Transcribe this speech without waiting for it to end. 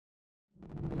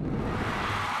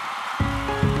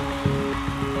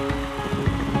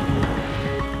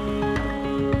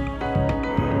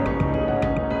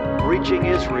reaching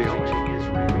Israel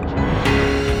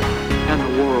and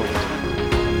the world.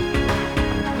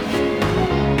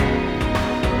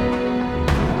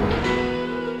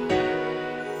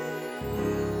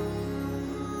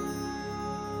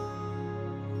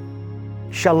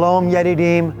 Shalom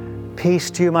Yedidim, peace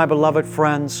to you, my beloved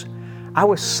friends. I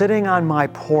was sitting on my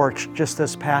porch just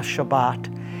this past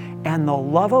Shabbat, and the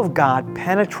love of God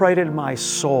penetrated my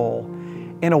soul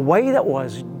in a way that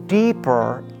was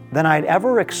deeper than I'd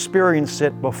ever experienced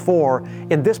it before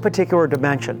in this particular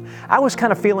dimension. I was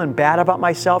kind of feeling bad about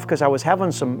myself because I was having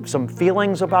some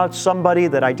feelings about somebody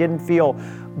that I didn't feel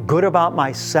good about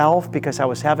myself because I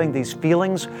was having these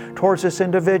feelings towards this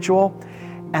individual.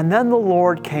 And then the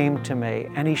Lord came to me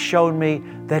and He showed me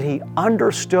that He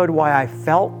understood why I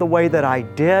felt the way that I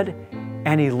did,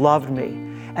 and He loved me.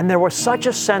 And there was such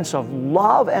a sense of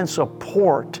love and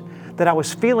support that I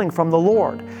was feeling from the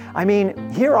Lord. I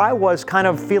mean, here I was kind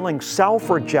of feeling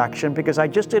self-rejection because I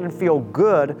just didn't feel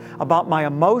good about my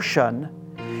emotion.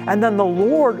 And then the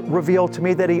Lord revealed to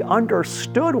me that He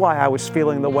understood why I was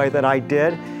feeling the way that I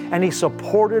did, and He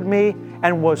supported me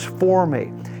and was for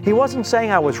me. He wasn't saying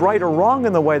I was right or wrong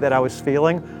in the way that I was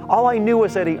feeling. All I knew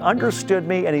was that He understood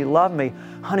me and He loved me.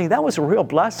 Honey, that was a real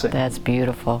blessing. That's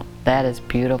beautiful. That is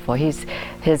beautiful.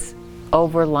 His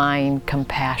overlying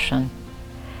compassion.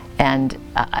 And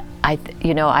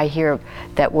I hear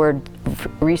that word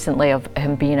recently of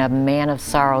Him being a man of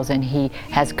sorrows, and He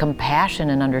has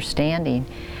compassion and understanding.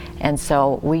 And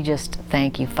so we just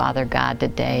thank You, Father God,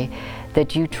 today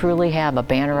that You truly have a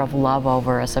banner of love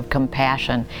over us, of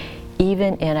compassion.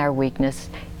 Even in our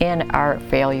weakness, in our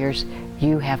failures,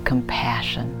 You have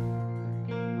compassion.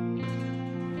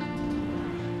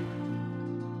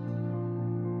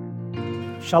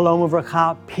 Shalom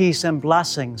Uvracha, peace and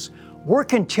blessings. We're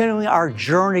continuing our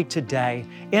journey today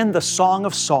in the Song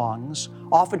of Songs,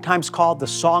 oftentimes called the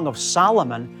Song of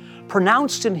Solomon,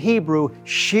 pronounced in Hebrew,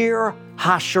 Shir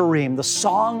HaShirim, the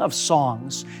Song of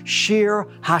Songs, Shir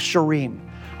HaShirim.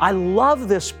 I love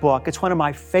this book. It's one of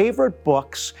my favorite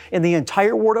books in the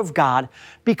entire Word of God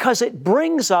because it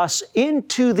brings us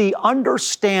into the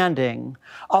understanding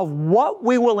of what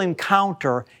we will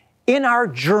encounter in our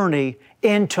journey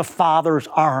into Father's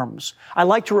arms. I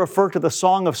like to refer to the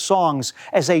Song of Songs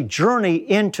as a journey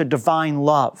into divine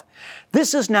love.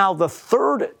 This is now the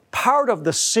third part of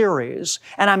the series,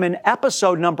 and I'm in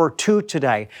episode number 2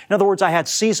 today. In other words, I had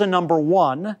season number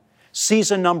 1,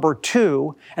 season number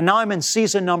 2, and now I'm in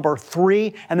season number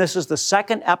 3, and this is the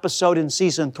second episode in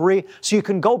season 3, so you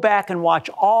can go back and watch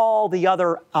all the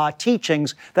other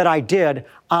teachings that I did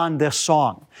on this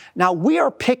song. Now, we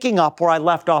are picking up where I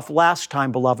left off last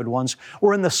time, beloved ones.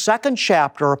 We're in the 2nd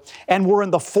chapter, and we're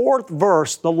in the 4th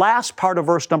verse, the last part of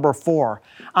verse number 4.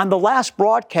 On the last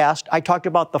broadcast, I talked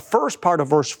about the first part of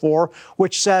verse 4,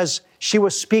 which says, she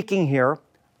was speaking here.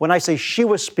 When I say she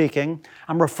was speaking,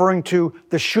 I'm referring to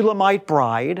the Shulamite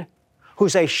bride,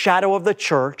 who's a shadow of the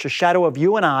church, a shadow of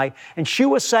you and I. And she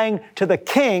was saying to the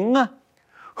king,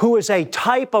 who is a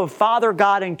type of Father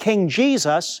God and King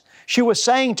Jesus, she was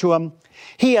saying to him,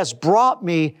 He has brought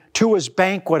me to His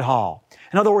banquet hall.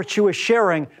 In other words, she was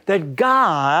sharing that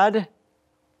God,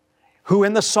 who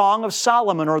in the Song of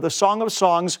Solomon or the Song of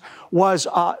Songs was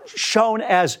shown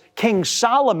as King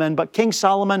Solomon, but King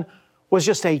Solomon was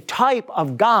just a type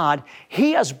of God.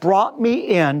 He has brought me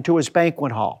into His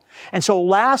banquet hall. And so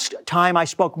last time I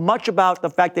spoke much about the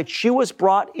fact that she was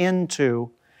brought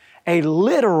into a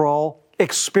literal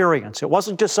experience. It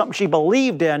wasn't just something she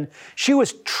believed in. She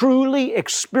was truly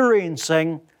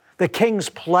experiencing the King's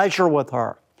pleasure with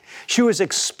her. She was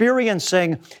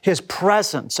experiencing His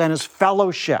presence and His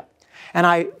fellowship. And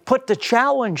I put the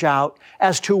challenge out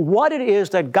as to what it is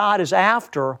that God is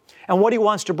after and what He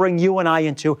wants to bring you and I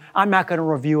into. I'm not going to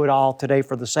review it all today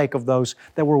for the sake of those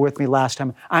that were with me last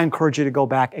time. I encourage you to go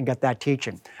back and get that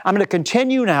teaching. I'm going to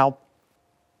continue now.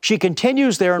 She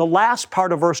continues there in the last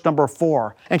part of verse number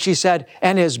 4, and she said,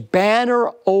 and His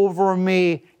banner over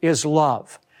me is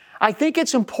love. I think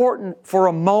it's important for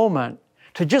a moment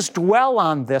to just dwell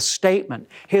on this statement.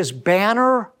 His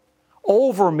banner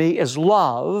over me is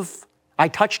love. I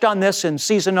touched on this in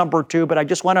season number 2, but I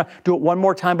just want to do it one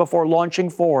more time before launching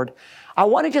forward. I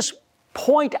want to just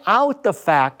point out the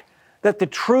fact that the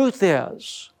truth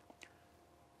is,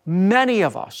 many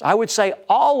of us, I would say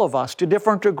all of us to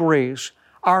different degrees,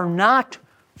 are not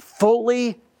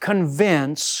fully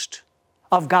convinced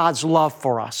of God's love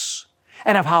for us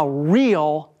and of how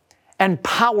real and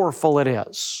powerful it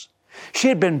is. She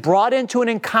had been brought into an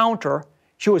encounter.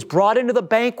 She was brought into the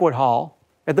banquet hall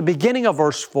at the beginning of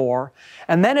verse 4,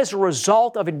 and then as a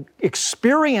result of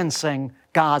experiencing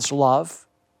God's love,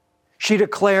 She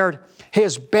declared,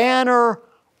 His banner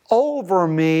over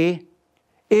me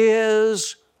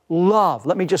is love.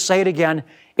 Let me just say it again.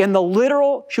 In the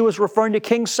literal, she was referring to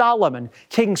King Solomon.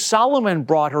 King Solomon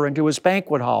brought her into his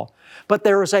banquet hall. But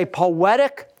there is a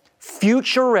poetic,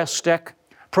 futuristic,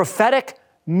 prophetic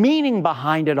meaning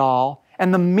behind it all.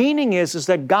 And the meaning is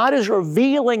that God is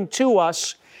revealing to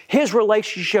us His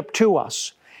relationship to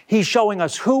us. He's showing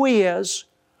us who He is,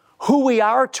 who we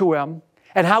are to Him,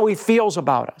 and how He feels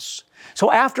about us.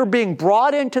 So after being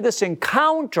brought into this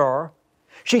encounter,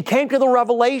 she came to the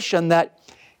revelation that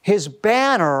His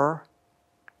banner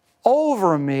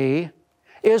over me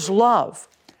is love.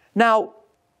 Now,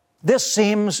 this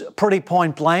seems pretty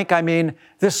point blank. I mean,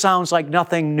 this sounds like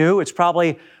nothing new. It's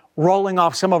probably rolling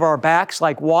off some of our backs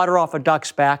like water off a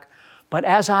duck's back. But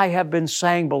as I have been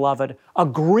saying, beloved,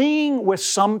 agreeing with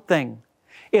something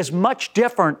is much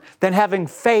different than having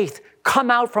faith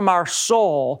come out from our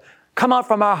soul, come out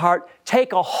from our heart,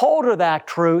 take a hold of that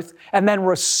truth, and then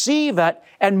receive it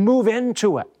and move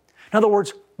into it. In other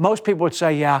words, most people would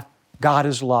say, yeah, God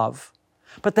is love.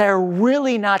 But they're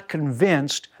really not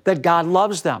convinced that God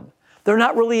loves them. They're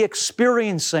not really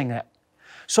experiencing it.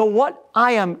 So what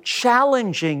I am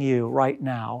challenging you right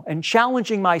now and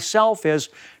challenging myself is,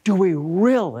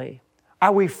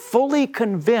 are we fully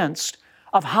convinced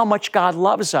of how much God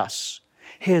loves us?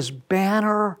 His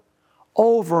banner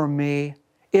over me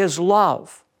is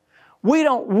love. We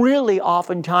don't really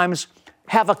oftentimes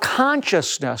have a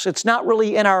consciousness. It's not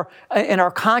really in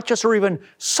our conscious or even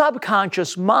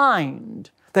subconscious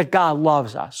mind that God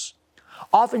loves us.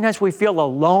 Oftentimes we feel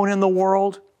alone in the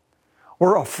world.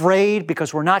 We're afraid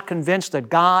because we're not convinced that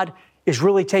God is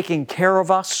really taking care of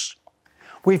us.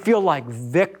 We feel like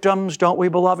victims, don't we,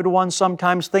 beloved ones?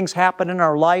 Sometimes things happen in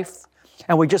our life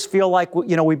and we just feel like,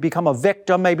 we become a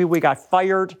victim. Maybe we got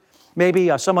fired.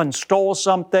 Maybe someone stole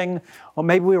something, or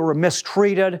maybe we were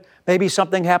mistreated. Maybe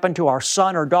something happened to our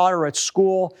son or daughter at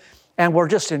school, and we're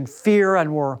just in fear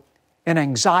and we're in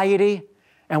anxiety,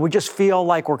 and we just feel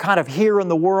like we're kind of here in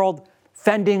the world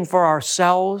fending for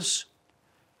ourselves.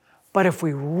 But if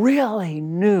we really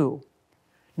knew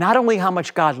not only how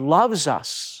much God loves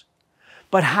us,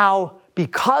 but how,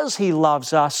 because He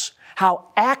loves us, how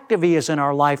active He is in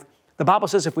our life, the Bible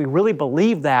says if we really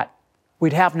believe that,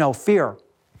 we'd have no fear.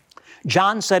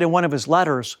 John said in one of his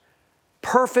letters,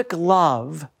 perfect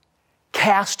love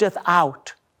casteth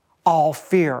out all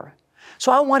fear.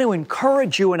 So I want to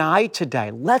encourage you and I today,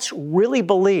 let's really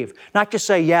believe, not just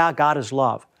say, yeah, God is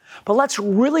love, but let's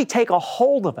really take a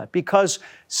hold of it, because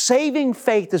saving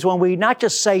faith is when we not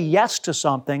just say yes to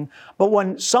something, but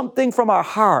when something from our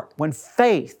heart, when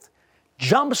faith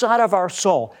jumps out of our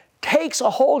soul, takes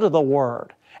a hold of the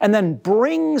Word, and then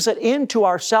brings it into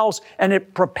ourselves and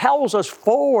it propels us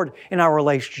forward in our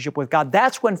relationship with God.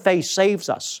 That's when faith saves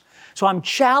us. So I'm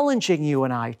challenging you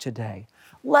and I today.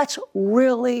 Let's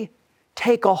really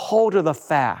take a hold of the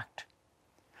fact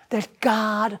that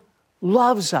God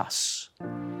loves us.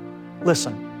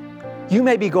 Listen, you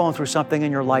may be going through something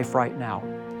in your life right now,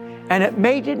 and it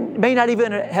may not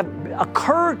even have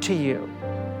occurred to you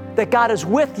that God is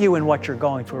with you in what you're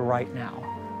going through right now.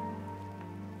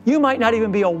 You might not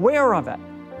even be aware of it,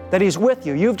 that He's with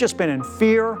you. You've just been in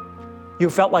fear.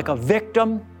 You felt like a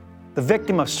victim, the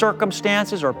victim of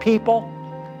circumstances or people.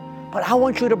 But I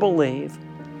want you to believe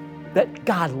that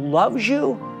God loves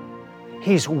you.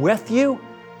 He's with you.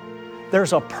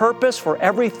 There's a purpose for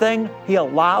everything He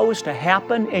allows to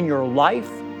happen in your life.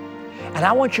 And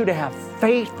I want you to have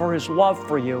faith for His love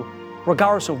for you,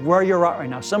 regardless of where you're at right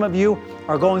now. Some of you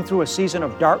are going through a season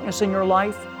of darkness in your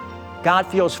life. God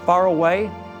feels far away.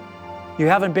 You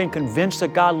haven't been convinced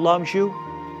that God loves you.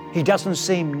 He doesn't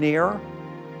seem near.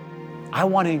 I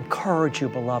want to encourage you,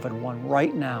 beloved one,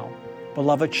 right now,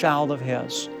 beloved child of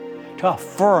His, to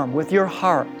affirm with your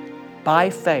heart, by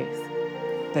faith,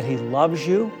 that He loves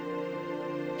you,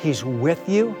 He's with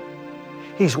you,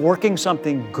 He's working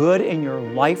something good in your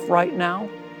life right now.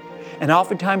 And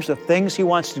oftentimes the things He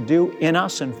wants to do in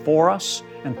us and for us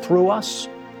and through us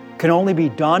can only be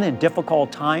done in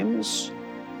difficult times.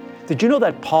 Did you know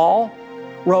that Paul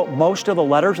wrote most of the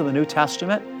letters of the New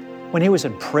Testament when he was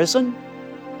in prison?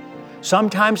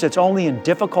 Sometimes it's only in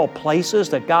difficult places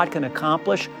that God can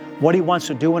accomplish what He wants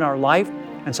to do in our life.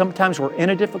 And sometimes we're in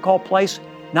a difficult place,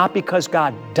 not because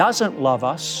God doesn't love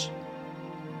us,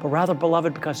 but rather,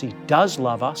 beloved, because He does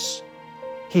love us.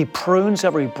 He prunes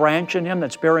every branch in Him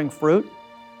that's bearing fruit.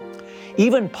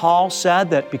 Even Paul said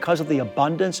that because of the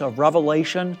abundance of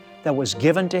revelation that was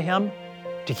given to him,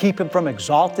 to keep him from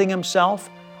exalting himself,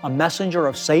 a messenger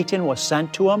of Satan was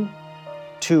sent to him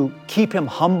to keep him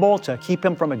humble, to keep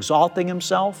him from exalting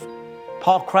himself.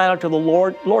 Paul cried out to the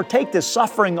Lord, Lord, take this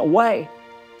suffering away.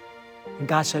 And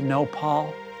God said, no,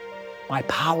 Paul, my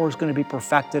power is going to be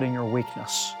perfected in your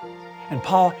weakness. And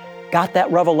Paul got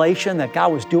that revelation that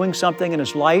God was doing something in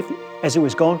his life as he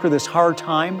was going through this hard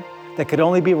time that could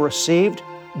only be received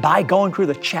by going through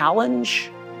the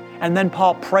challenge. And then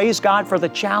Paul praised God for the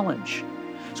challenge.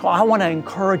 So I want to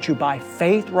encourage you by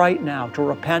faith right now to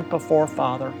repent before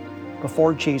Father,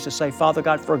 before Jesus. Say, Father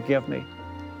God, forgive me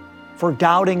for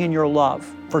doubting in your love,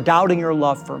 for doubting your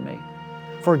love for me.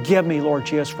 Forgive me, Lord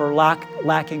Jesus, for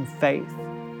lacking faith.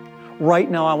 Right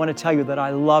now, I want to tell you that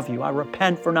I love you. I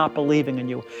repent for not believing in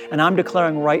you. And I'm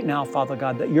declaring right now, Father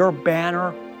God, that your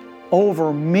banner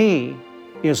over me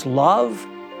is love.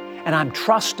 And I'm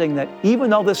trusting that even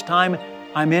though this time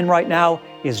I'm in right now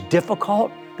is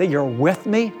difficult, that you're with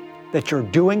me, that you're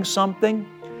doing something,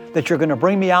 that you're going to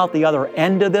bring me out the other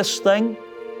end of this thing,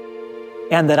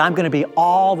 and that I'm going to be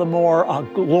all the more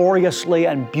gloriously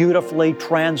and beautifully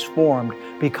transformed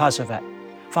because of it.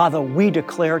 Father, we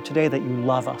declare today that you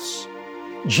love us.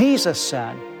 Jesus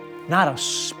said, not a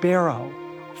sparrow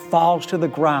falls to the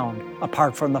ground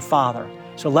apart from the Father.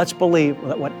 So let's believe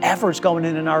that whatever's going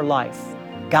in our life,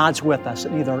 God's with us.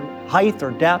 And neither height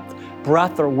or depth,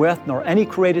 breadth or width, nor any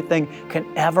created thing can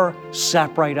ever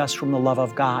separate us from the love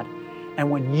of God.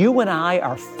 And when you and I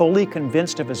are fully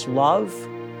convinced of His love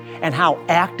and how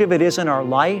active it is in our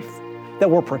life, that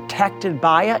we're protected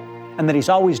by it, and that He's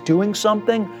always doing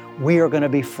something, we are going to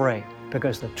be free,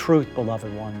 because the truth,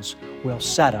 beloved ones, will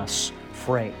set us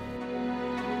free.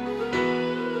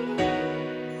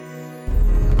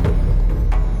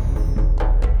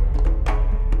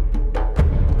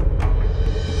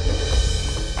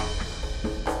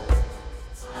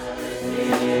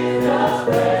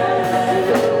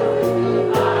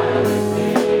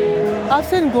 I've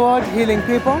seen God healing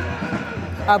people.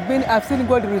 I've seen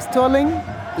God restoring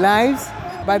lives.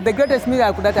 But the greatest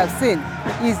miracle that I've seen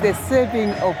is the saving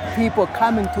of people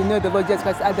coming to know the Lord Jesus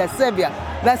Christ as their Savior.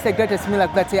 That's the greatest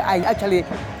miracle that I actually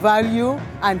value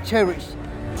and cherish.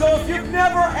 So if you've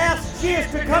never asked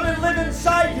Jesus to come and live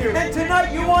inside you, and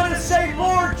tonight you want to say,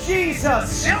 Lord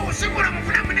Jesus,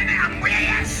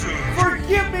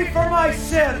 forgive me for my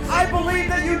sins. I believe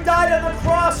that you died on the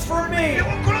cross for me.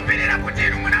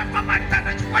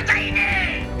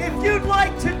 If you'd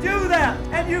like to do that,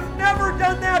 and you've never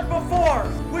done that before,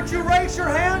 would you raise your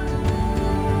hand?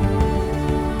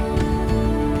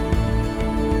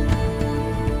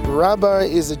 Rabbi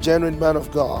is a genuine man of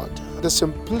God. The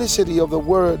simplicity of the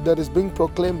word that is being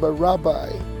proclaimed by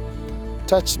Rabbi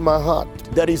touched my heart.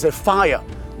 There is a fire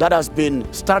that has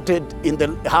been started in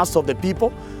the hearts of the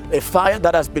people, a fire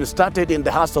that has been started in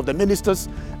the hearts of the ministers,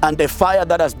 and a fire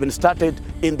that has been started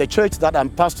in the church that I'm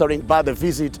pastoring by the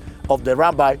visit of the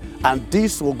Rabbi, and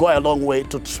this will go a long way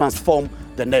to transform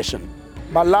the nation.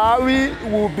 Malawi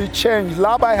will be changed.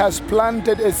 Rabbi has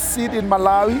planted a seed in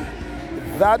Malawi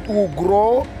that will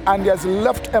grow and has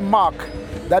left a mark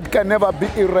that can never be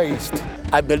erased.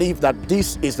 I believe that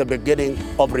this is the beginning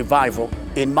of revival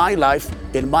in my life,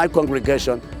 in my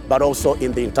congregation, but also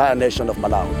in the entire nation of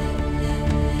Malawi.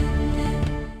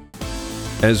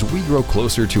 As we grow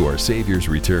closer to our Savior's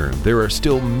return, there are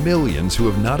still millions who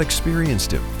have not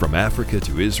experienced Him, from Africa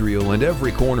to Israel and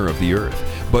every corner of the earth.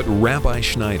 But Rabbi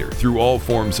Schneider, through all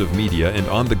forms of media and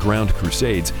on-the-ground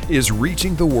crusades, is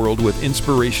reaching the world with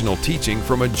inspirational teaching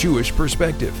from a Jewish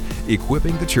perspective,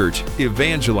 equipping the church,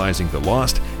 evangelizing the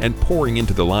lost, and pouring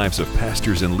into the lives of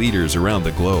pastors and leaders around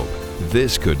the globe.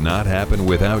 This could not happen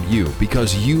without you,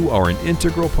 because you are an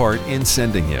integral part in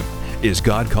sending Him. Is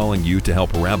God calling you to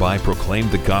help Rabbi proclaim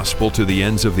the gospel to the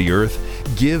ends of the earth?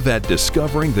 Give at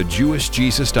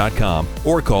discoveringthejewishjesus.com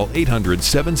or call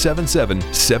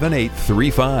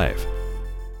 800-777-7835.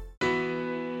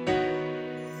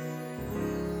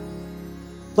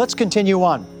 Let's continue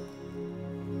on.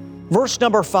 Verse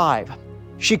number 5,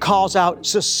 she calls out,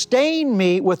 sustain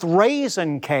me with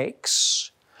raisin cakes.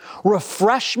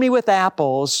 Refresh me with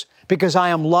apples, because I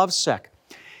am lovesick.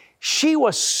 She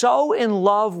was so in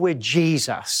love with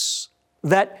Jesus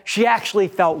that she actually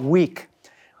felt weak.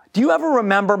 Do you ever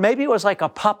remember, maybe it was like a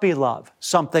puppy love,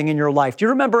 something in your life? Do you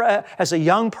remember as a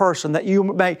young person that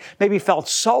you maybe felt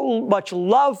so much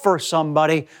love for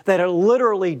somebody that it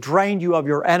literally drained you of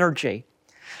your energy?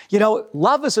 You know,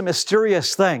 love is a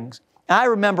mysterious thing. I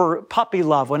remember puppy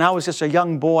love when I was just a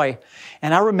young boy.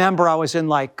 And I remember I was in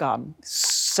like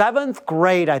 7th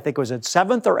grade, I think it was in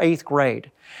 7th or 8th grade.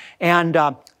 And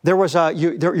there was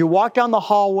you walk down the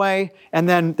hallway, and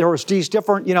then there was these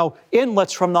different,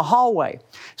 inlets from the hallway.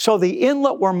 So the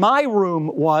inlet where my room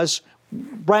was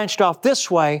branched off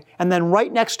this way, and then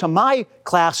right next to my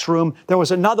classroom, there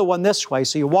was another one this way.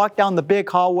 So you walk down the big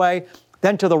hallway,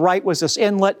 then to the right was this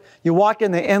inlet. You walked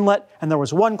in the inlet, and there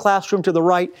was one classroom to the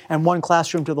right and one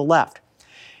classroom to the left.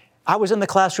 I was in the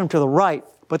classroom to the right,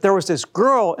 but there was this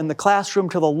girl in the classroom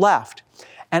to the left,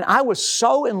 and I was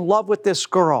so in love with this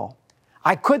girl.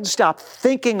 I couldn't stop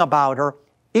thinking about her,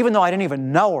 even though I didn't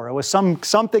even know her. It was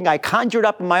something I conjured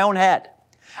up in my own head.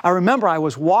 I remember I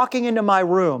was walking into my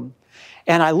room,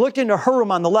 and I looked into her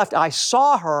room on the left. I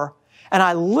saw her, and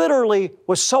I literally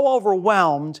was so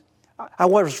overwhelmed. I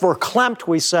was verklempt,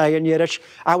 we say in Yiddish.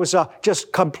 I was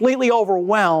just completely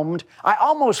overwhelmed. I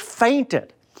almost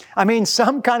fainted. I mean,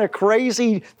 some kind of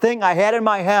crazy thing I had in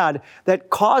my head that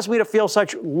caused me to feel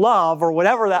such love, or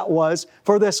whatever that was,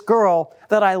 for this girl,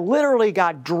 that I literally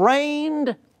got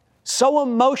drained, so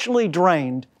emotionally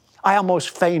drained, I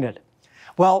almost fainted.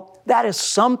 Well, that is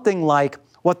something like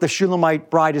what the Shulamite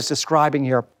bride is describing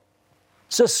here.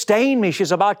 Sustain me.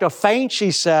 She's about to faint,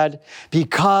 she said,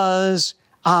 because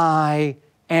I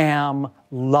am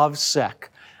lovesick.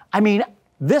 I mean,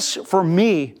 this for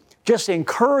me just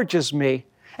encourages me,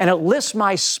 and it lifts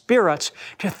my spirits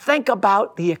to think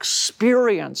about the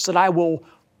experience that I will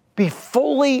be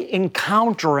fully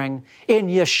encountering in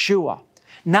Yeshua.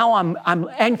 Now I'm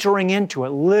entering into it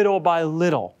little by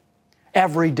little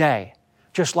every day,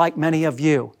 just like many of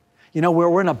you. You know,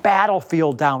 we're in a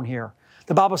battlefield down here.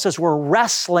 The Bible says we're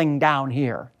wrestling down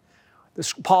here.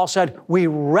 Paul said, we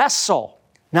wrestle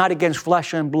not against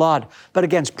flesh and blood, but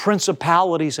against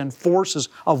principalities and forces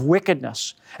of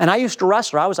wickedness. And I used to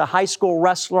wrestle. I was a high school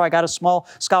wrestler. I got a small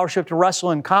scholarship to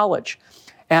wrestle in college.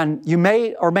 And you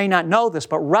may or may not know this,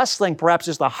 but wrestling perhaps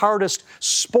is the hardest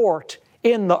sport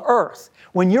in the earth.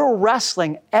 When you're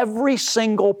wrestling, every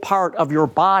single part of your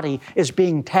body is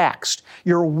being taxed.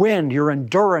 Your wind, your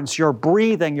endurance, your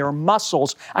breathing, your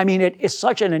muscles. I mean, it's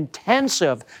such an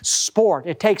intensive sport.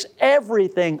 It takes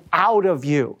everything out of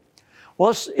you.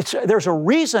 Well, there's a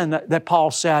reason that Paul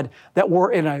said that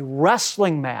we're in a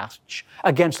wrestling match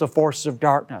against the forces of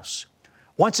darkness.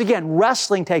 Once again,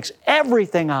 wrestling takes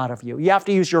everything out of you. You have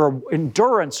to use your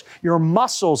endurance, your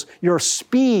muscles, your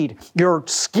speed, your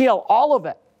skill, all of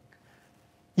it.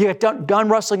 You get done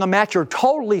wrestling a match, you're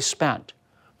totally spent.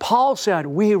 Paul said,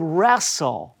 we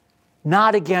wrestle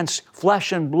not against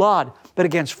flesh and blood, but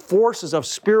against forces of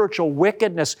spiritual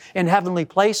wickedness in heavenly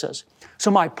places. So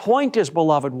my point is,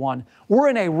 beloved one, we're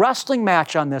in a wrestling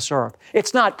match on this earth.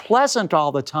 It's not pleasant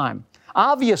all the time.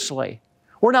 Obviously,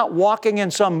 we're not walking in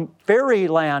some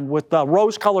fairyland with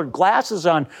rose-colored glasses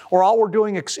on, or all we're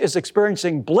doing is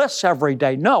experiencing bliss every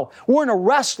day. No, we're in a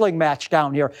wrestling match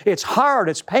down here. It's hard,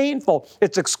 it's painful,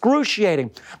 it's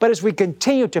excruciating. But as we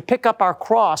continue to pick up our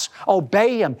cross,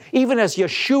 obey Him, even as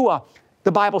Yeshua,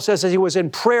 the Bible says, as He was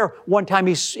in prayer one time,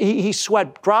 he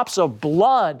sweat drops of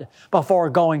blood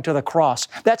before going to the cross.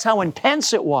 That's how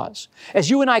intense it was. As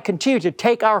you and I continue to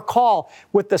take our call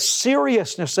with the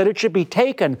seriousness that it should be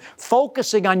taken,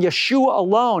 focusing on Yeshua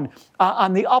alone,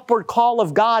 on the upward call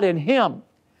of God in Him.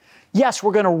 Yes,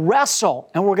 we're going to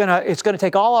wrestle, and it's going to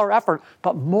take all our effort,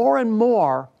 but more and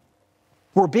more,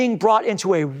 we're being brought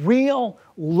into a real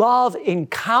love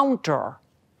encounter.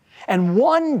 And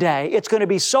one day, it's going to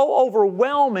be so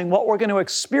overwhelming what we're going to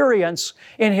experience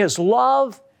in His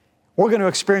love. We're going to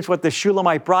experience what the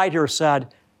Shulamite bride here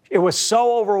said. It was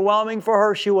so overwhelming for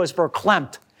her, she was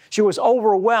verklempt. She was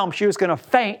overwhelmed. She was going to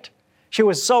faint. She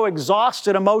was so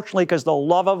exhausted emotionally because the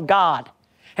love of God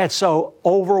had so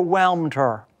overwhelmed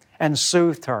her and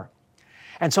soothed her.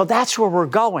 And so that's where we're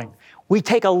going. We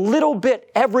take a little bit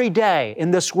every day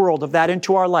in this world of that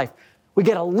into our life. We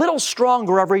get a little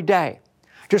stronger every day.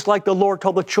 Just like the Lord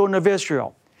told the children of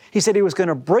Israel. He said He was going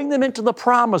to bring them into the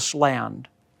promised land,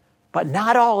 but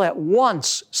not all at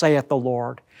once, saith the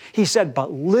Lord. He said,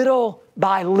 but little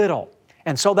by little.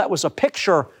 And so that was a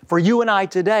picture for you and I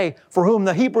today, for whom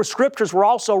the Hebrew Scriptures were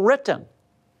also written.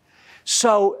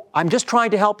 So I'm just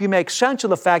trying to help you make sense of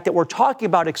the fact that we're talking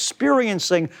about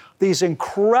experiencing these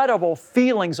incredible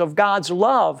feelings of God's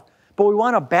love, but we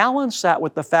want to balance that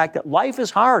with the fact that life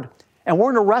is hard. And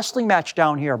we're in a wrestling match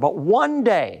down here. But one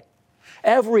day,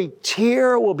 every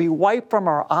tear will be wiped from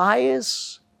our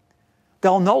eyes.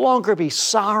 There'll no longer be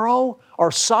sorrow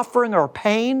or suffering or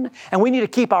pain. And we need to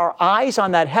keep our eyes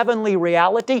on that heavenly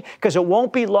reality, because it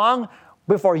won't be long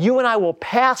before you and I will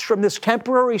pass from this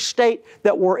temporary state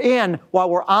that we're in while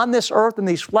we're on this earth in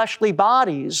these fleshly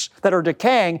bodies that are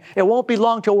decaying. It won't be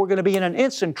long till we're going to be in an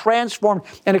instant transformed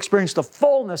and experience the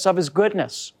fullness of His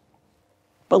goodness.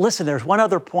 But listen, there's one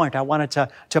other point I wanted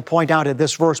to point out in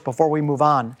this verse before we move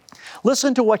on.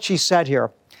 Listen to what she said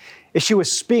here. She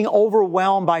was being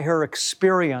overwhelmed by her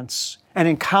experience and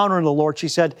encountering the Lord, she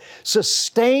said,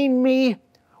 sustain me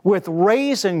with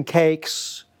raisin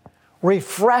cakes,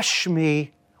 refresh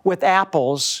me with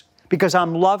apples, because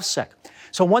I'm lovesick.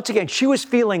 So once again, she was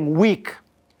feeling weak.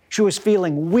 She was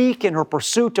feeling weak in her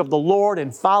pursuit of the Lord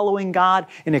and following God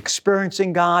and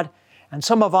experiencing God. And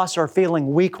some of us are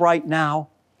feeling weak right now.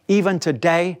 Even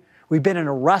today, we've been in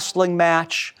a wrestling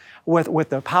match with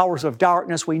the powers of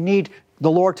darkness. We need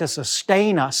the Lord to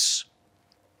sustain us.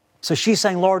 So she's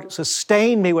saying, Lord,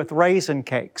 sustain me with raisin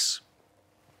cakes.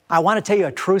 I want to tell you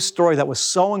a true story that was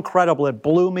so incredible, it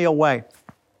blew me away.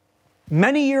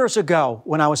 Many years ago,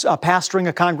 when I was pastoring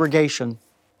a congregation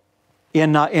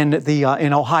in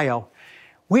Ohio,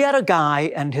 we had a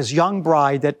guy and his young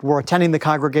bride that were attending the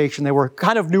congregation. They were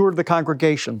kind of newer to the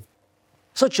congregation.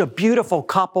 Such a beautiful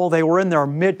couple. They were in their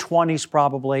mid-20s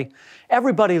probably.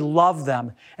 Everybody loved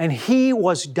them. And he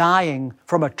was dying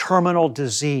from a terminal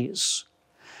disease.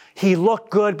 He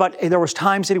looked good, but there was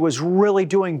times that he was really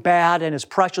doing bad, and his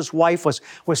precious wife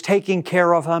was taking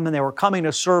care of him, and they were coming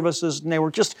to services, and they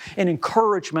were just an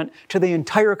encouragement to the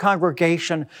entire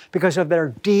congregation because of their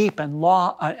deep and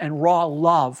raw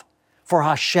love for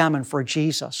Hashem and for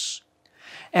Jesus.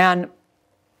 And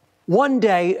one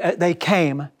day they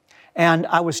came, and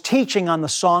I was teaching on the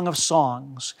Song of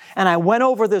Songs, and I went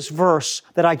over this verse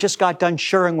that I just got done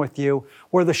sharing with you,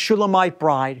 where the Shulamite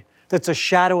bride, that's a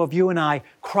shadow of you and I,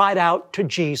 cried out to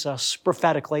Jesus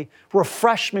prophetically,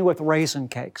 refresh me with raisin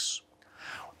cakes.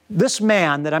 This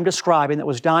man that I'm describing that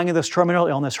was dying of this terminal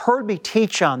illness heard me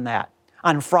teach on that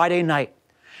on Friday night.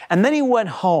 And then he went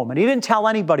home and he didn't tell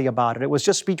anybody about it. It was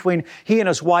just between he and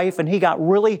his wife, and he got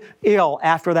really ill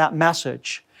after that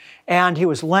message. And he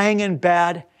was laying in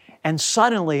bed, and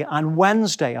suddenly on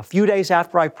Wednesday, a few days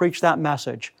after I preached that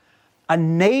message, a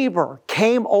neighbor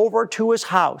came over to his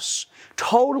house,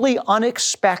 totally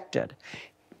unexpected,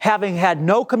 having had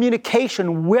no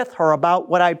communication with her about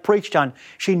what I preached on.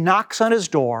 She knocks on his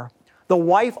door. The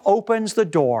wife opens the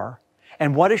door,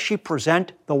 and what does she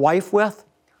present the wife with?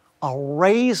 A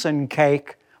raisin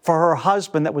cake for her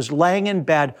husband that was laying in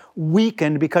bed,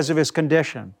 weakened because of his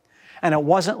condition. And it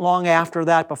wasn't long after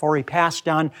that before he passed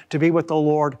on to be with the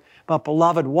Lord. But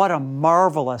beloved, what a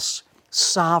marvelous,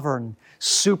 sovereign,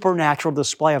 supernatural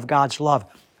display of God's love.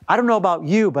 I don't know about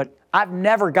you, but I've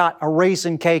never got a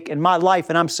raisin cake in my life,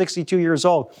 and I'm 62 years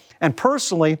old. And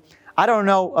personally, I don't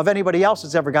know of anybody else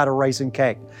that's ever got a raisin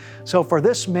cake. So for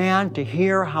this man to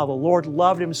hear how the Lord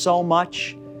loved him so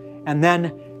much, and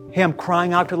then him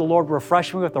crying out to the Lord,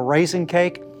 refresh me with a raisin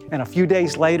cake, and a few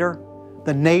days later,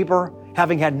 the neighbor,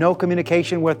 having had no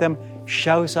communication with him,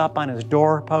 shows up on his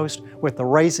doorpost with the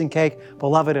raisin cake.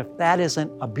 Beloved, if that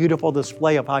isn't a beautiful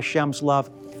display of Hashem's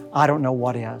love, I don't know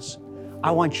what is.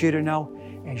 I want you to know,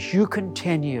 as you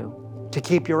continue to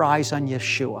keep your eyes on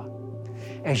Yeshua,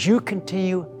 as you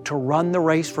continue to run the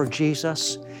race for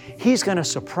Jesus, He's going to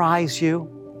surprise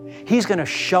you. He's going to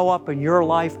show up in your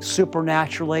life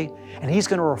supernaturally, and He's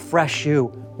going to refresh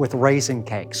you with raisin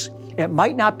cakes. It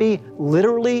might not be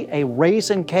literally a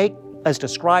raisin cake as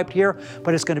described here,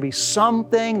 but it's going to be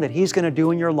something that He's going to do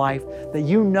in your life that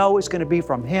you know is going to be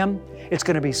from Him. It's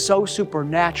going to be so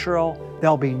supernatural,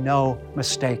 there'll be no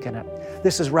mistake in it.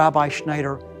 This is Rabbi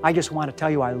Schneider. I just want to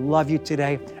tell you I love you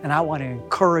today, and I want to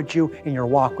encourage you in your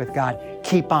walk with God.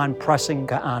 Keep on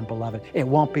pressing on, beloved. It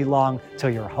won't be long till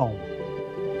you're home.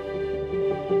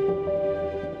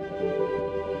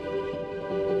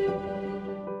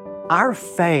 Our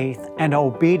faith and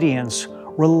obedience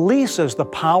releases the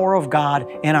power of God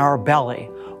in our belly.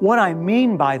 What I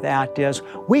mean by that is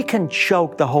we can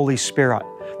choke the Holy Spirit.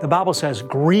 The Bible says,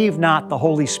 grieve not the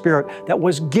Holy Spirit that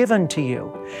was given to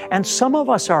you. And some of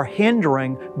us are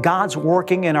hindering God's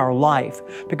working in our life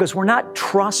because we're not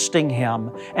trusting Him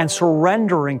and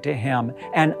surrendering to Him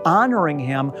and honoring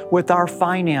Him with our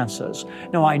finances.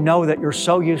 Now, I know that you're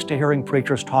so used to hearing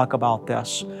preachers talk about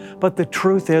this, but the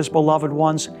truth is, beloved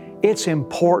ones, it's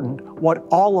important what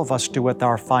all of us do with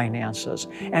our finances.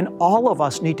 And all of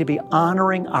us need to be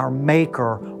honoring our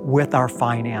Maker with our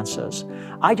finances.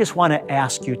 I just want to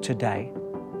ask you today,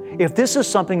 if this is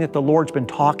something that the Lord's been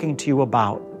talking to you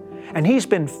about, and He's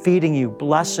been feeding you,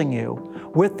 blessing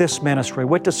you with this ministry,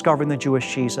 with Discovering the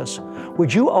Jewish Jesus,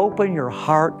 would you open your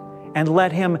heart and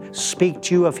let Him speak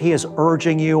to you if He is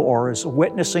urging you or is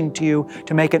witnessing to you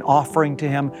to make an offering to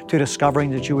Him to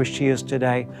Discovering the Jewish Jesus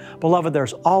today? Beloved,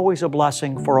 there's always a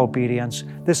blessing for obedience.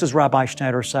 This is Rabbi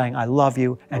Schneider saying, I love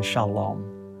you and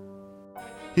shalom.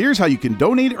 Here's how you can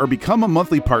donate or become a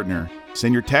monthly partner.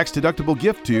 Send your tax-deductible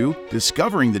gift to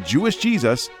Discovering the Jewish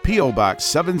Jesus, P.O. Box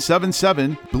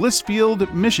 777,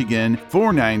 Blissfield, Michigan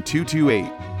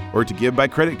 49228. or to give by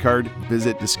credit card,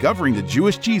 visit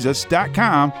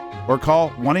discoveringthejewishjesus.com or call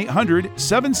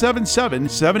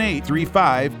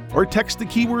 1-800-777-7835 or text the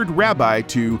keyword Rabbi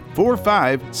to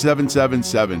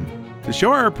 45777. To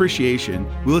show our appreciation,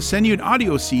 we'll send you an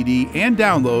audio CD and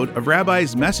download of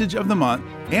Rabbi's Message of the Month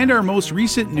and our most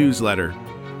recent newsletter.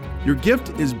 Your gift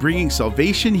is bringing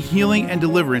salvation, healing, and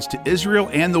deliverance to Israel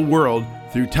and the world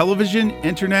through television,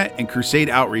 internet, and crusade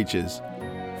outreaches.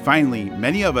 Finally,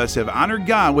 many of us have honored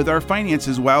God with our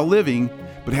finances while living,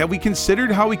 but have we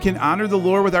considered how we can honor the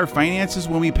Lord with our finances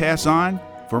when we pass on?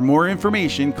 For more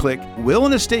information, click Will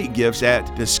and Estate Gifts at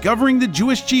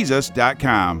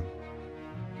discoveringthejewishjesus.com.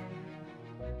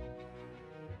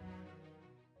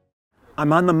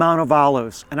 I'm on the Mount of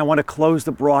Olives, and I want to close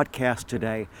the broadcast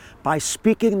today by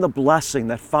speaking the blessing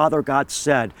that Father God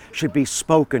said should be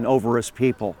spoken over His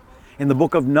people. In the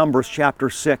book of Numbers, chapter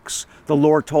 6, the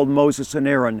Lord told Moses and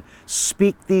Aaron,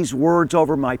 "Speak these words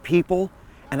over my people,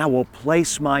 and I will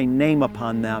place my name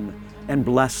upon them and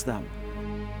bless them."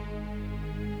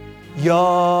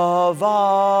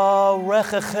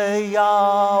 Yavarechecha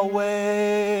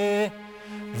Yahweh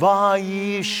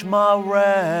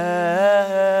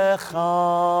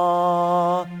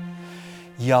vayishmarecha,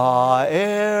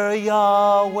 Ya'er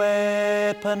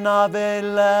Yahweh panav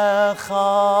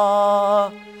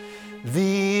elecha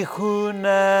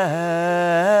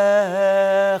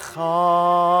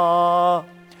vichunecha,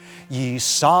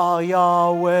 Yisa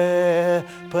Yahweh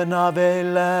panav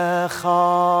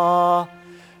elecha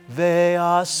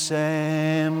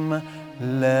ve'asem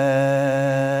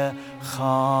lecha.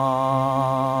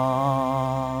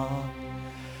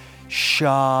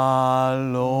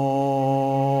 Shalom.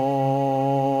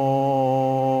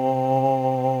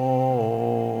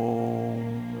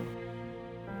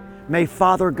 May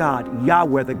Father God,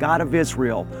 Yahweh, the God of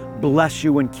Israel, bless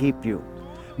you and keep you.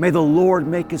 May the Lord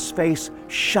make His face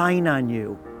shine on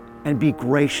you and be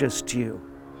gracious to you.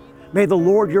 May the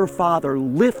Lord your Father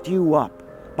lift you up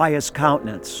by His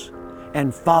countenance.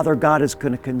 And Father God is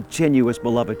going to continue, His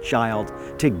beloved child,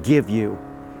 to give you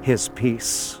His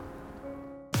peace.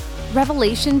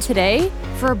 Revelation today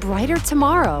for a brighter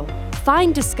tomorrow.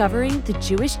 Find Discovering the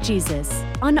Jewish Jesus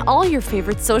on all your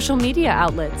favorite social media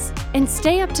outlets and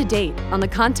stay up to date on the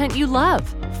content you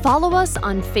love. Follow us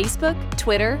on Facebook,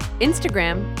 Twitter,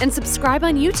 Instagram, and subscribe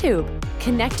on YouTube.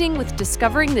 Connecting with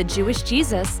Discovering the Jewish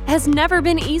Jesus has never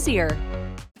been easier.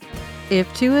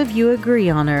 If two of you agree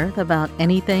on earth about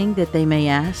anything that they may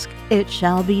ask, it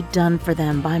shall be done for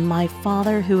them by my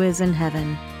Father who is in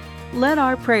heaven. Let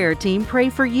our prayer team pray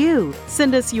for you.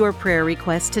 Send us your prayer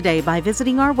request today by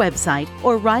visiting our website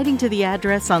or writing to the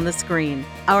address on the screen.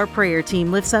 Our prayer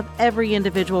team lifts up every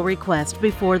individual request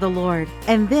before the Lord.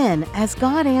 And then, as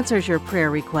God answers your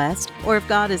prayer request, or if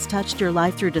God has touched your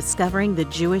life through discovering the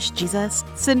Jewish Jesus,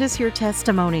 send us your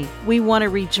testimony. We want to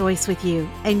rejoice with you,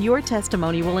 and your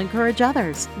testimony will encourage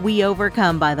others. We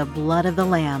overcome by the blood of the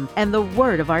Lamb and the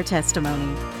word of our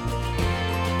testimony.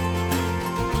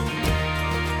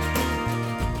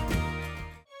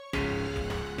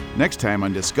 Next time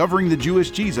on Discovering the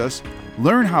Jewish Jesus,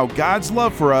 learn how God's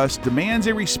love for us demands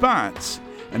a response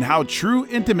and how true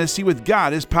intimacy with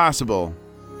God is possible.